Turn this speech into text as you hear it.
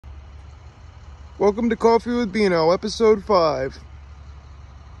Welcome to Coffee with Beano, episode 5.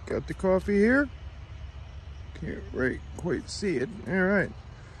 Got the coffee here. Can't quite see it. All right.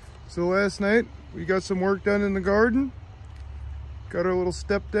 So last night we got some work done in the garden. Got our little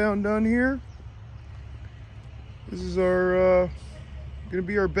step down done here. This is our gonna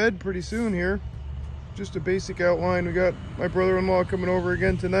be our bed pretty soon here. Just a basic outline. We got my brother-in-law coming over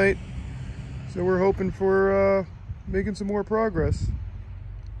again tonight, so we're hoping for making some more progress.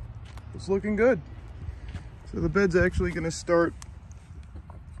 It's looking good. So the bed's actually going to start.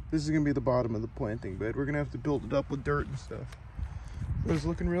 This is going to be the bottom of the planting bed. We're going to have to build it up with dirt and stuff. But it's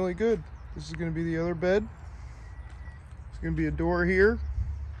looking really good. This is going to be the other bed. There's going to be a door here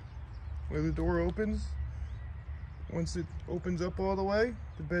where the door opens. Once it opens up all the way,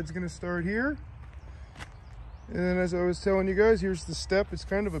 the bed's going to start here. And then, as I was telling you guys, here's the step. It's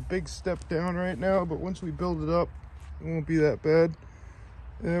kind of a big step down right now, but once we build it up, it won't be that bad.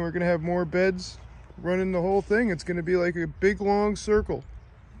 And then we're going to have more beds running the whole thing. It's going to be like a big long circle.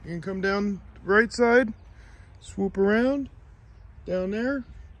 You can come down the right side, swoop around down there.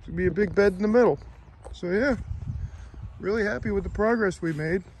 It's going to be a big bed in the middle. So yeah, really happy with the progress we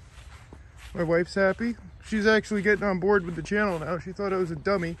made. My wife's happy. She's actually getting on board with the channel now. She thought I was a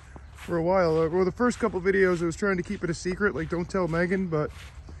dummy for a while. Well, the first couple videos I was trying to keep it a secret, like don't tell Megan, but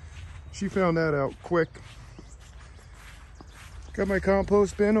she found that out quick. Got my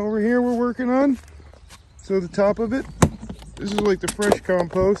compost bin over here we're working on. So the top of it, this is like the fresh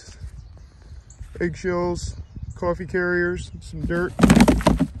compost. Eggshells, coffee carriers, some dirt.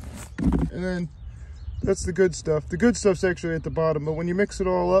 And then that's the good stuff. The good stuff's actually at the bottom, but when you mix it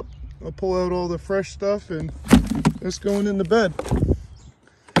all up, I'll pull out all the fresh stuff and that's going in the bed.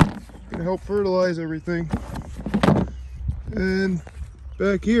 Gonna help fertilize everything. And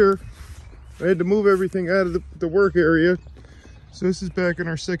back here, I had to move everything out of the work area. So this is back in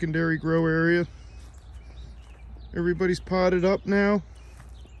our secondary grow area. Everybody's potted up now.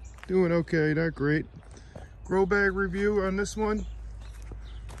 Doing okay, not great. Grow bag review on this one.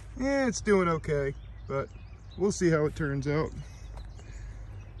 Yeah, it's doing okay, but we'll see how it turns out.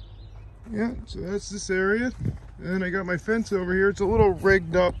 Yeah, so that's this area. And I got my fence over here. It's a little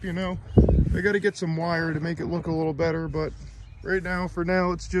rigged up, you know. I got to get some wire to make it look a little better, but right now, for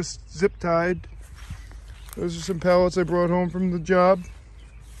now, it's just zip tied. Those are some pallets I brought home from the job.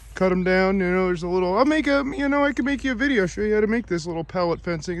 Cut them down, you know, there's a little, I can make you a video, show you how to make this little pallet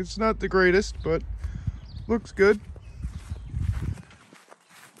fencing. It's not the greatest, but looks good.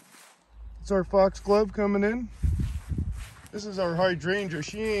 It's our foxglove coming in. This is our hydrangea.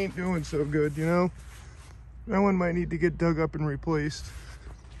 She ain't doing so good, you know. That one might need to get dug up and replaced.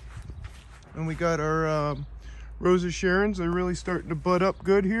 And we got our Rosa Sharons. They're really starting to bud up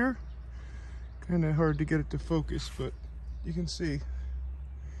good here. Kind of hard to get it to focus, but you can see.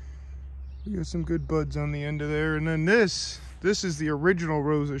 We got some good buds on the end of there. And then this is the original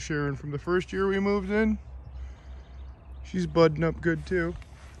Rosa Sharon from the first year we moved in. She's budding up good too.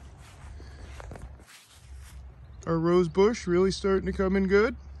 Our rose bush really starting to come in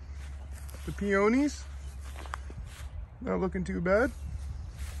good. The peonies, not looking too bad.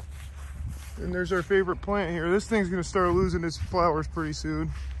 And there's our favorite plant here. This thing's gonna start losing its flowers pretty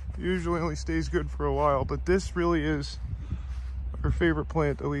soon. Usually only stays good for a while, but this really is our favorite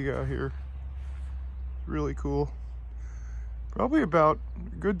plant that we got here. Really cool. Probably about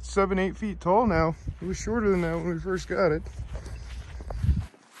a good 7-8 feet tall now. It was shorter than that when we first got it.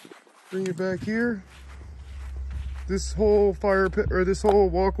 Bring it back here. This whole fire pit, or this whole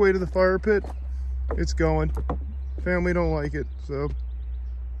walkway to the fire pit, it's going. Family don't like it, so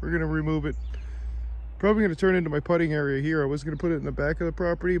we're gonna remove it. Probably gonna turn into my putting area here. I was gonna put it in the back of the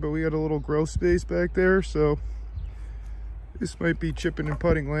property, but we got a little grow space back there, so this might be chipping and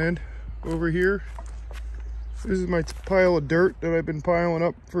putting land over here. This is my pile of dirt that I've been piling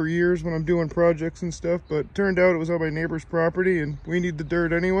up for years when I'm doing projects and stuff, but it turned out it was on my neighbor's property and we need the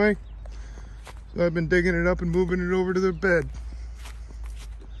dirt anyway. So I've been digging it up and moving it over to the bed.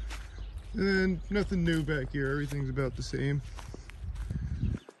 And nothing new back here. Everything's about the same.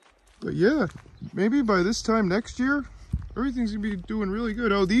 But yeah, maybe by this time next year, everything's gonna be doing really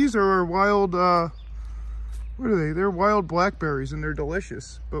good. Oh, these are our wild, what are they? They're wild blackberries and they're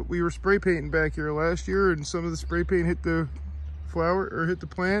delicious. But we were spray painting back here last year and some of the spray paint hit the flower, or hit the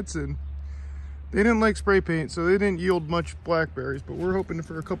plants, and they didn't like spray paint, so they didn't yield much blackberries, but we're hoping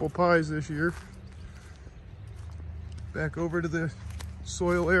for a couple pies this year. Back over to the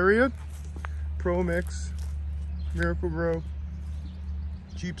soil area. Pro Mix, Miracle Grow,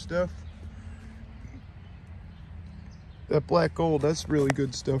 cheap stuff. That black gold, that's really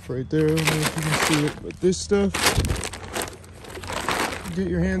good stuff right there. I don't know if you can see it, but this stuff, get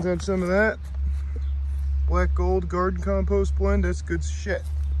your hands on some of that. Black Gold Garden Compost Blend. That's good shit.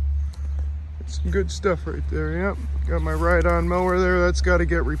 That's some good stuff right there. Yep. Got my ride-on mower there. That's got to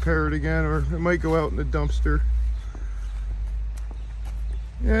get repaired again, or it might go out in the dumpster.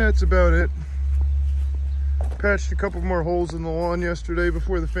 Yeah, that's about it. Patched a couple more holes in the lawn yesterday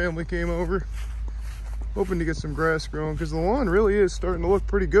before the family came over. Hoping to get some grass growing, because the lawn really is starting to look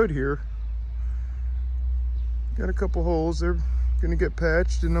pretty good here. Got a couple holes. They're gonna get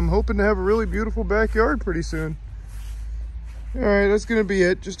patched, and I'm hoping to have a really beautiful backyard pretty soon. All right, that's gonna be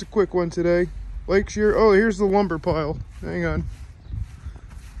it. Just a quick one today. Like, share. Oh, here's the lumber pile. Hang on.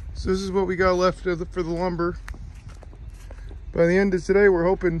 So this is what we got left for the lumber. By the end of today, we're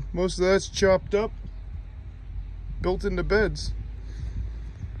hoping most of that's chopped up, built into beds.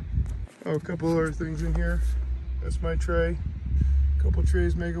 Oh, a couple other things in here. That's my tray. A couple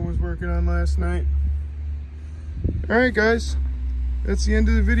trays Megan was working on last night. All right, guys. That's the end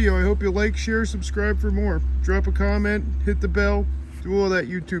of the video. I hope you like, share, subscribe for more. Drop a comment, hit the bell, do all that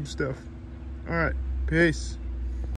YouTube stuff. All right, peace.